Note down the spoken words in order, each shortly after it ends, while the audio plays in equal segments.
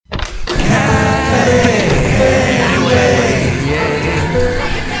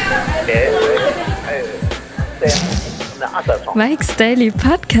not that song. Mike's Daily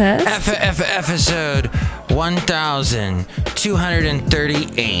Podcast. Episode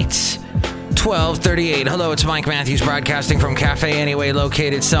 1238. 1238. Hello, it's Mike Matthews broadcasting from Cafe Anyway,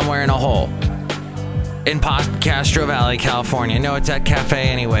 located somewhere in a hole in Castro Valley, California. No, it's at Cafe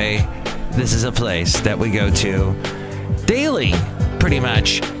Anyway. This is a place that we go to daily, pretty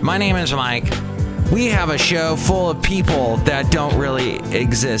much. My name is Mike. We have a show full of people that don't really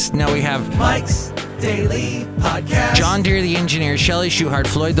exist. No, we have Mike's Daily Podcast. John Deere the engineer, Shelly Schuhart,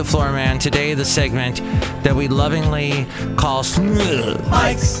 Floyd the floor man. Today, the segment that we lovingly call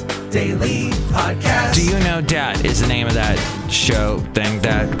Mike's Daily Podcast. Do You Know Dat is the name of that show thing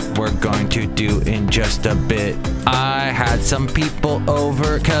that we're going to do in just a bit. I had some people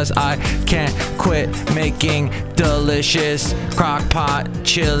over because I can't quit making delicious crock pot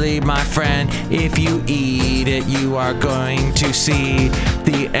chili, my friend. If you eat it, you are going to see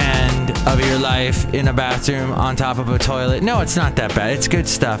the end of your life in a bathroom on top of a toilet. No, it's not that bad. It's good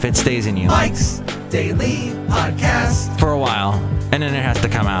stuff. It stays in you. Mike's Daily Podcast. For a while, and then it has to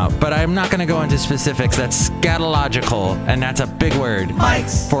come out. But I'm not going to go into specifics. That's scatological, and that's a big word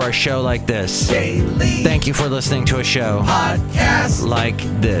Mike's for a show like this. Daily Thank you for listening to a show Podcast like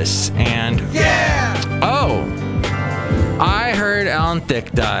this. And I heard Alan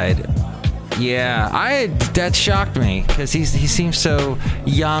Thicke died. Yeah, that shocked me because he seems so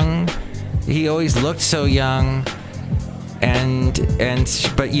young. He always looked so young.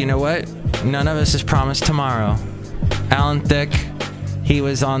 But you know what? None of us is promised tomorrow. Alan Thicke, he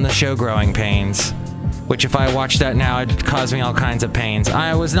was on the show Growing Pains, which if I watched that now, it'd cause me all kinds of pains.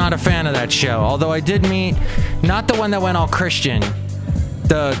 I was not a fan of that show, although I did meet, not the one that went all Christian,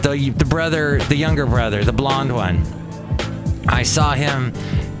 the brother, the younger brother, the blonde one. I saw him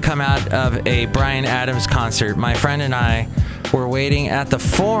come out of a Bryan Adams concert. My friend and I were waiting at the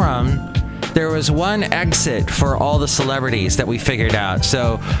Forum. There was one exit for all the celebrities that we figured out.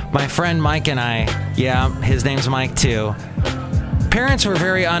 So my friend Mike and I, his name's Mike too. Parents were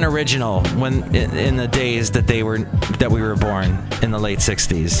very unoriginal when in the days that we were born in the late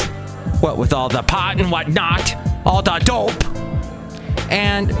 60s. What with all the pot and whatnot, all the dope.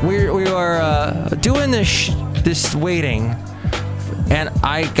 And we were doing this waiting. And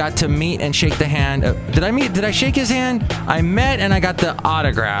I got to meet and shake the hand. Did I shake his hand? I met and I got the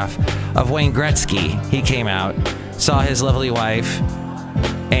autograph of Wayne Gretzky. He came out, saw his lovely wife.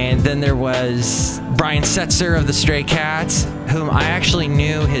 And then there was Brian Setzer of the Stray Cats, whom I actually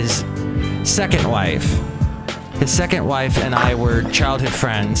knew his second wife. His second wife and I were childhood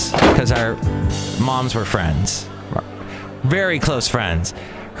friends because our moms were friends. Very close friends.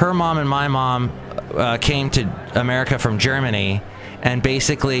 Her mom and my mom came to America from Germany. And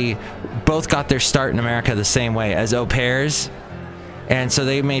basically, both got their start in America the same way, as au pairs. And so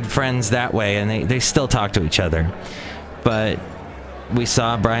they made friends that way, and they still talk to each other. But we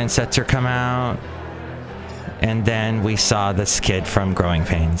saw Brian Setzer come out, and then we saw this kid from Growing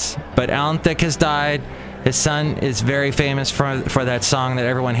Pains. But Alan Thicke has died. His son is very famous for that song that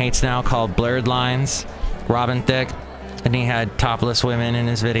everyone hates now called Blurred Lines, Robin Thicke. And he had topless women in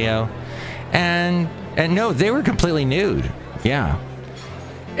his video. And no, they were completely nude. Yeah.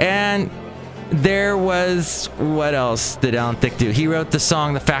 And there was, what else did Alan Thicke do? He wrote the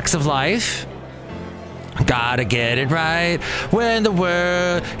song The Facts of Life. Gotta get it right when the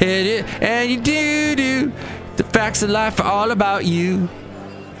world hit it, and you do. The facts of life are all about you.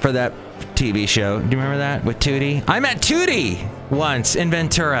 For that TV show. Do you remember that with Tootie? I met Tootie once in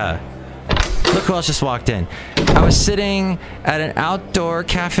Ventura. Look who else just walked in. I was sitting at an outdoor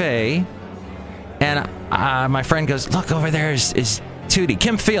cafe, and my friend goes, look, over there is Tootie,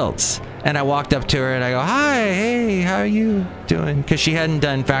 Kim Fields. And I walked up to her and I go, hi, hey, how are you doing? Because she hadn't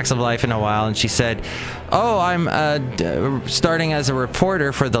done Facts of Life in a while. And she said, oh, I'm starting as a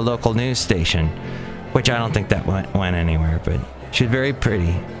reporter for the local news station. Which I don't think that went anywhere, but she's very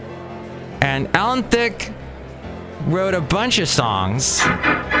pretty. And Alan Thicke wrote a bunch of songs.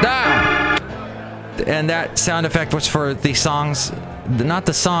 And that sound effect was for the songs, not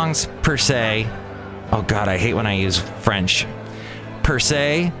the songs per se. Oh God, I hate when I use French. Per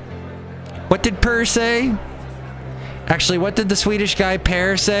se. What did Per say? Actually, what did the Swedish guy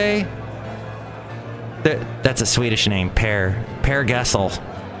Per say? That's a Swedish name, Per Gessle.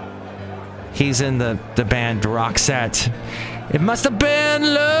 He's in the band Roxette. It must have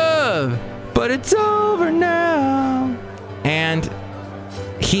been love, but it's over now. And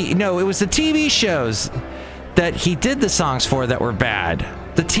it was the TV shows that he did the songs for that were bad.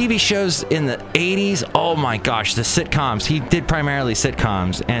 The TV shows in the 80s, oh my gosh, the sitcoms. He did primarily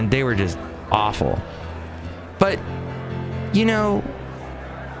sitcoms, and they were just awful. But,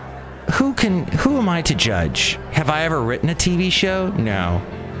 who am I to judge? Have I ever written a TV show? No.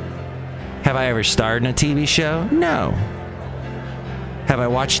 Have I ever starred in a TV show? No. Have I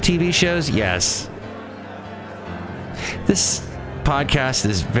watched TV shows? Yes. This podcast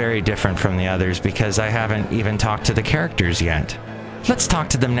is very different from the others because I haven't even talked to the characters yet. Let's talk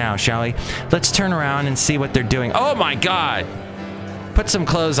to them now, shall we? Let's turn around and see what they're doing. Oh my God! Put some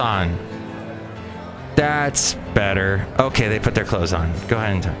clothes on. That's better. Okay, they put their clothes on. Go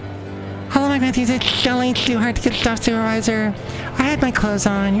ahead and talk. Hello, Mike Matthews. It's Shelly, too hard to get stuff supervisor. I had my clothes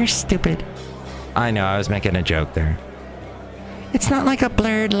on. You're stupid. I know, I was making a joke there. It's not like a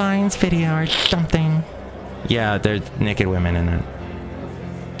blurred lines video or something. Yeah, there's naked women in it.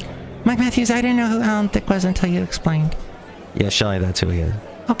 Mike Matthews, I didn't know who Alan Thicke was until you explained. Yeah, Shelly, that's who he is.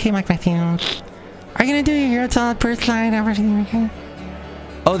 Okay, Mike Matthews. Are you gonna do your Yuletide personalized everything?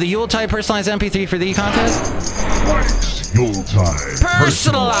 Oh, the Yuletide personalized MP3 for the contest? Mike's Yuletide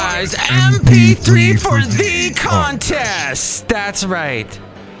Personalized MP3 for the contest! That's right.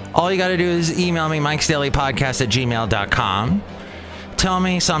 All you gotta do is email me, mikesdailypodcast@gmail.com. Tell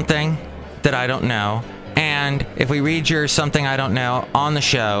me something that I don't know. And if we read your something I don't know on the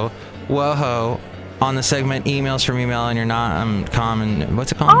show, whoa-ho, on the segment emails from email and you're not common,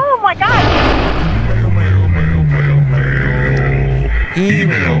 what's it called? Oh my God!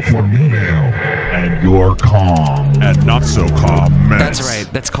 Email for email and your calm and not so calm mess. That's right,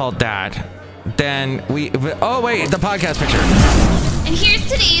 that's called that. Then oh wait, the podcast picture. And here's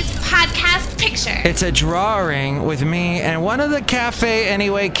today's podcast picture. It's a drawing with me and one of the Cafe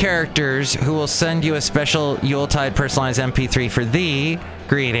Anyway characters who will send you a special Yuletide personalized MP3 for the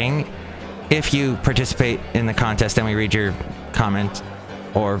greeting if you participate in the contest and we read your comment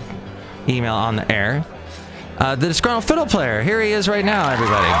or email on the air. The disgruntled fiddle player. Here he is right now,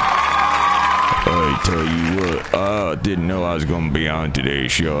 everybody. I tell you what, I didn't know I was going to be on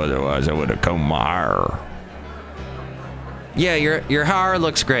today's show, otherwise I would have come my hair. Yeah, your hair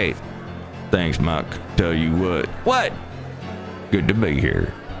looks great. Thanks, Mike. Tell you what. What? Good to be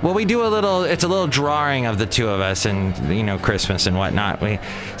here. Well, it's a little drawing of the two of us and, Christmas and whatnot. We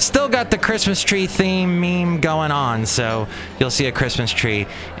still got the Christmas tree theme meme going on, so you'll see a Christmas tree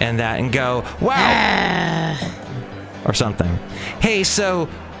and that and go, wow! Or something. Hey, so,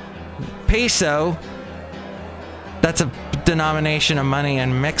 peso, that's a denomination of money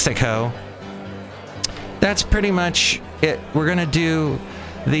in Mexico. That's pretty much it. We're going to do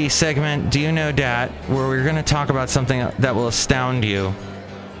the segment, Do You Know Dat, where we're going to talk about something that will astound you.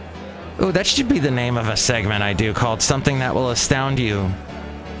 Oh, that should be the name of a segment I do called Something That Will Astound You.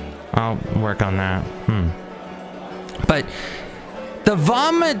 I'll work on that. But the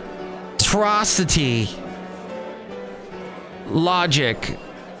vomitrosity logic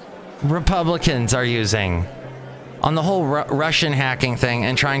Republicans are using on the whole Russian hacking thing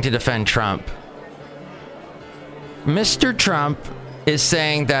and trying to defend Trump. Mr. Trump is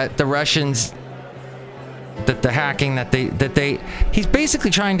saying that the Russians, that the hacking he's basically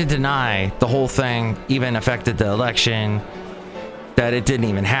trying to deny the whole thing even affected the election, that it didn't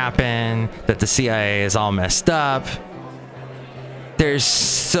even happen, that the CIA is all messed up. There's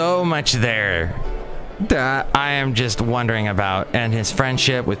so much there that I am just wondering about, and his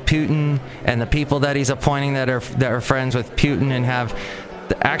friendship with Putin and the people that he's appointing that are friends with Putin and have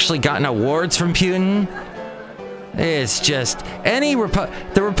actually gotten awards from Putin. It's just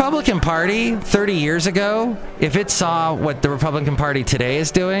the Republican Party 30 years ago, if it saw what the Republican Party today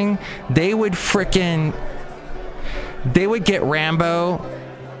is doing, they would get Rambo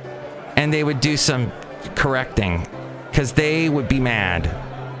and they would do some correcting because they would be mad.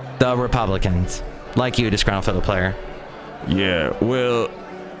 The Republicans, like you, disgruntled fiddle player. Yeah, well,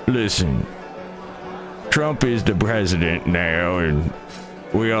 listen, Trump is the president now, and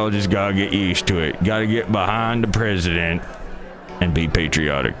we all just gotta get used to it. Gotta get behind the president and be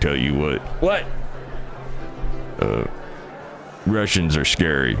patriotic, tell you what. What? Russians are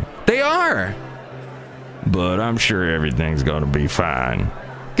scary. They are. But I'm sure everything's gonna be fine.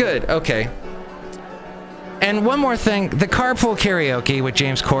 Good, okay. And one more thing, the carpool karaoke with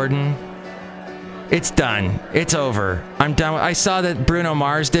James Corden, it's done. It's over. I'm done. I saw that Bruno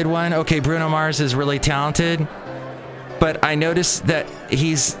Mars did one. Okay, Bruno Mars is really talented. But I noticed that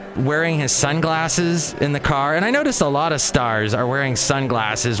he's wearing his sunglasses in the car. And I noticed a lot of stars are wearing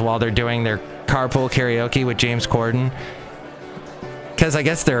sunglasses while they're doing their carpool karaoke with James Corden. Because I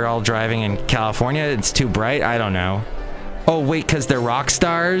guess they're all driving in California. It's too bright. I don't know. Oh, wait, because they're rock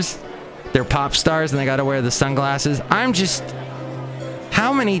stars? They're pop stars and they got to wear the sunglasses?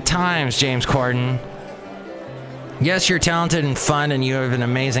 How many times, James Corden, Yes, you're talented and fun, and you have an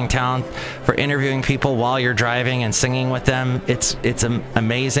amazing talent for interviewing people while you're driving and singing with them. It's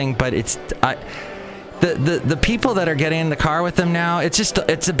amazing, but the people that are getting in the car with them now,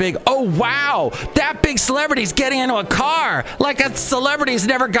 it's a big, oh wow, that big celebrity's getting into a car, like a celebrity's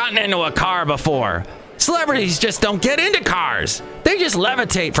never gotten into a car before. Celebrities just don't get into cars. They just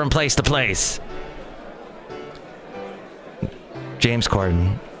levitate from place to place. James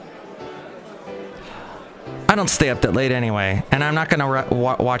Corden. I don't stay up that late anyway, and I'm not going to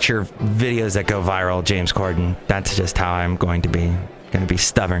watch your videos that go viral, James Corden. That's just how I'm going to be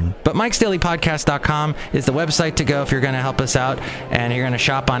stubborn. But Mike'sDailyPodcast.com is the website to go if you're going to help us out, and you're going to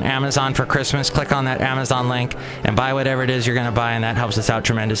shop on Amazon for Christmas. Click on that Amazon link and buy whatever it is you're going to buy, and that helps us out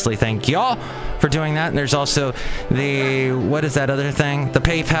tremendously. Thank y'all for doing that. And there's also what is that other thing? The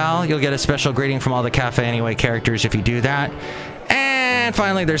PayPal. You'll get a special greeting from all the Cafe Anyway characters if you do that. And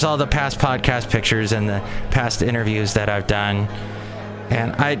finally, there's all the past podcast pictures and the past interviews that I've done.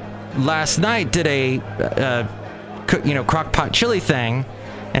 And I last night did a crock pot chili thing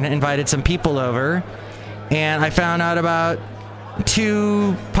and invited some people over, and I found out about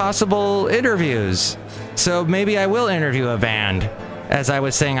 2 possible interviews. So maybe I will interview a band. As I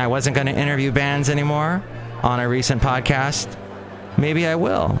was saying, I wasn't going to interview bands anymore on a recent podcast. Maybe I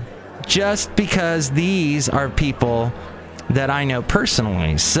will, just because these are people that I know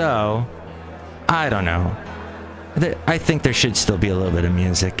personally. So I don't know. I think there should still be a little bit of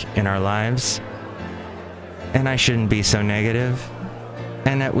music in our lives, and I shouldn't be so negative,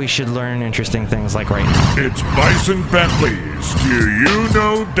 and that we should learn interesting things like right now. It's Bison Bentley's. Do you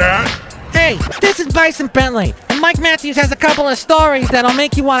know that? Hey, this is Bison Bentley, and Mike Matthews has a couple of stories that'll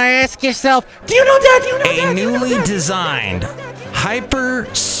make you want to ask yourself, do you know that? A newly designed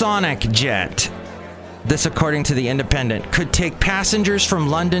hypersonic jet, this according to The Independent, could take passengers from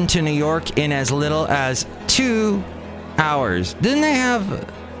London to New York in as little as 2 hours. Didn't they have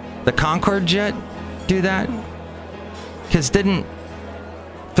the Concorde jet do that? Because didn't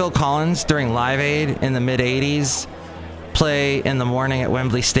Phil Collins during Live Aid in the mid-'80s play in the morning at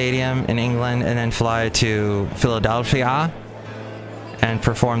Wembley Stadium in England and then fly to Philadelphia and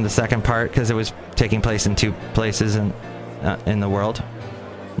perform the second part because it was taking place in 2 places in the world?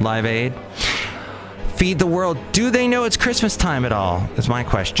 Live Aid. Feed the world. Do they know it's Christmas time at all? Is my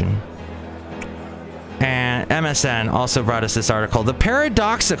question. And MSN also brought us this article. The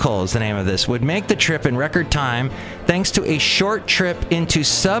Paradoxical is the name of this. Would make the trip in record time thanks to a short trip into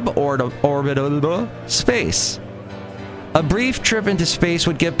suborbital space. A brief trip into space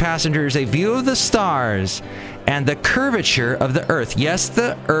would give passengers a view of the stars and the curvature of the Earth. Yes,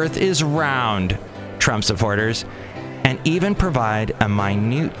 the Earth is round, Trump supporters, and even provide a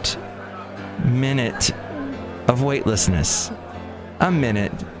minute minute of weightlessness. A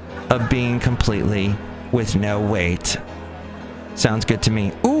minute of being completely with no weight. Sounds good to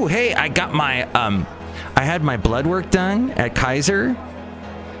me. Ooh, hey, I got my I had my blood work done at Kaiser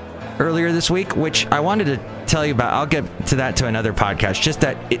earlier this week, which I wanted to tell you about. I'll get to that to another podcast. Just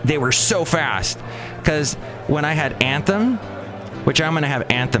that they were so fast, because when I had Anthem, which I'm going to have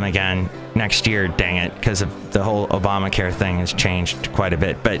Anthem again next year, dang it, because of the whole Obamacare thing has changed quite a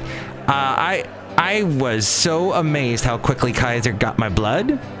bit. But I was so amazed how quickly Kaiser got my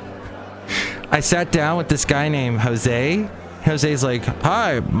blood. I sat down with this guy named Jose. Jose's like,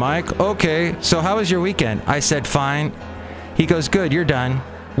 "Hi, Mike. Okay, so how was your weekend?" I said, "Fine." He goes, "Good, you're done."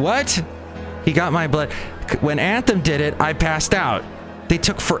 What? He got my blood. When Anthem did it, I passed out. They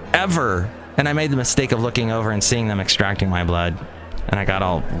took forever, and I made the mistake of looking over and seeing them extracting my blood, and I got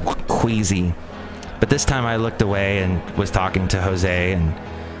all queasy. But this time I looked away and was talking to Jose, and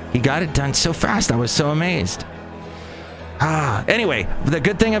he got it done so fast. I was so amazed. Anyway, the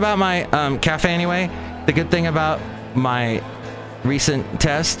good thing about my Cafe Anyway, the good thing about my recent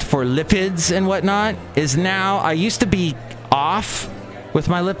test for lipids and whatnot is now I used to be off with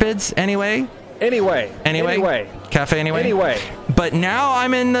my lipids anyway. Anyway. Cafe Anyway. But now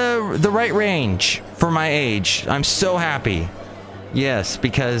I'm in the right range for my age. I'm so happy. Yes,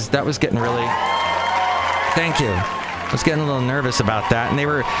 because that was getting really... Thank you. I was getting a little nervous about that. And they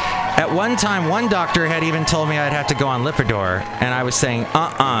were... At one time, one doctor had even told me I'd have to go on Lipitor. And I was saying,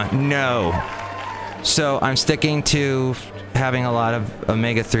 no. So I'm sticking to having a lot of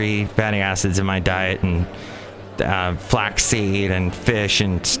omega-3 fatty acids in my diet and flaxseed and fish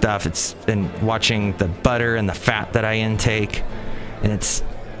and stuff. It's been watching the butter and the fat that I intake. And it's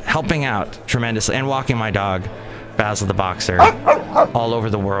helping out tremendously. And walking my dog, Basil the Boxer, all over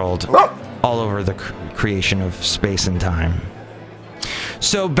the world. All over the creation of space and time.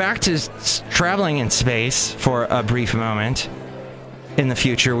 So back to traveling in space for a brief moment. in the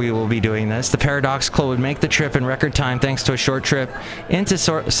future we will be doing this. The Paradoxical would make the trip in record time thanks to a short trip into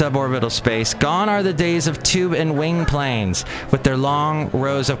suborbital space. Gone are the days of tube and wing planes with their long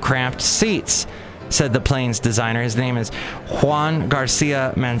rows of cramped seats, said the plane's designer. His name is Juan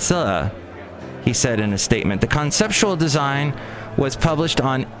Garcia Mancilla. He said in a statement, the conceptual design was published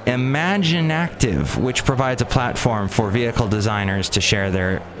on Imaginactive, which provides a platform for vehicle designers to share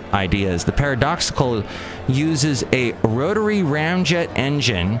their ideas. The Paradoxical uses a rotary ramjet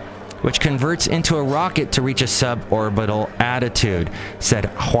engine which converts into a rocket to reach a suborbital attitude, said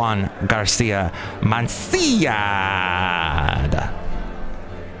Juan Garcia Mancilla.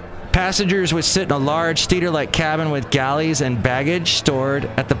 Passengers would sit in a large theater-like cabin with galleys and baggage stored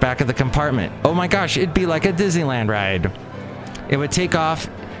at the back of the compartment. Oh my gosh, it'd be like a Disneyland ride. It would take off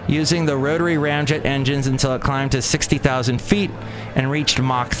using the rotary ramjet engines until it climbed to 60,000 feet and reached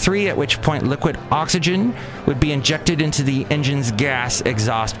Mach 3, at which point liquid oxygen would be injected into the engine's gas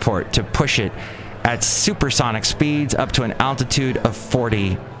exhaust port to push it at supersonic speeds up to an altitude of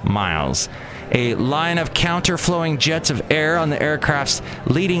 40 miles. A line of counter-flowing jets of air on the aircraft's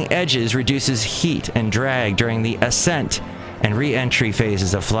leading edges reduces heat and drag during the ascent and re-entry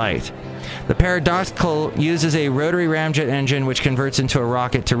phases of flight. The Paradoxical uses a rotary ramjet engine which converts into a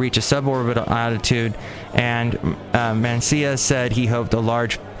rocket to reach a suborbital altitude, and Mancilla said he hoped a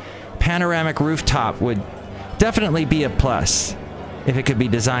large panoramic rooftop would definitely be a plus if it could be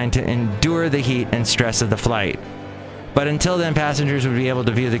designed to endure the heat and stress of the flight. But until then, passengers would be able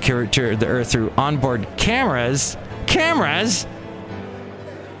to view the curvature of the Earth through onboard cameras. Cameras?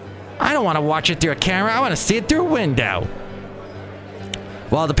 I don't want to watch it through a camera. I want to see it through a window.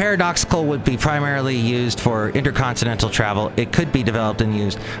 While the Paradoxical would be primarily used for intercontinental travel, it could be developed and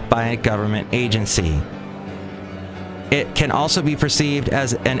used by a government agency. It can also be perceived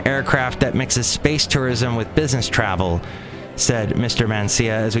as an aircraft that mixes space tourism with business travel, said Mr.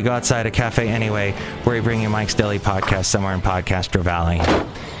 Mancilla, as we go outside a cafe anyway, where we bring you Mike's Daily Podcast somewhere in Podcastro Valley.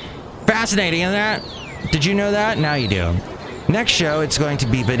 Fascinating, isn't that? Did you know that? Now you do. Next show, it's going to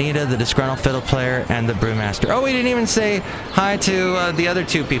be Benita, the disgruntled fiddle player, and the brewmaster. Oh, we didn't even say hi to the other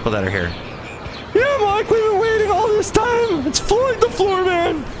two people that are here. Yeah, Mike, we've been waiting all this time. It's Floyd the Floor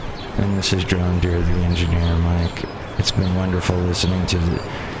Man. And this is Drone Deer, the engineer, Mike. It's been wonderful listening to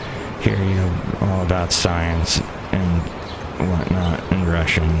hear you all about science and whatnot, and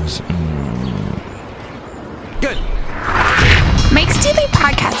Russians. Good. Mike's Daily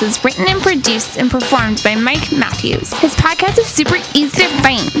Podcast is written and produced and performed by Mike Matthews. His podcast is super easy to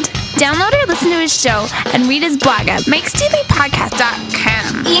find. Download or listen to his show and read his blog at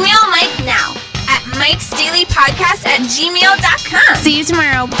mikesdailypodcast.com. Email Mike now at mikesdailypodcast@gmail.com. See you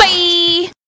tomorrow. Bye!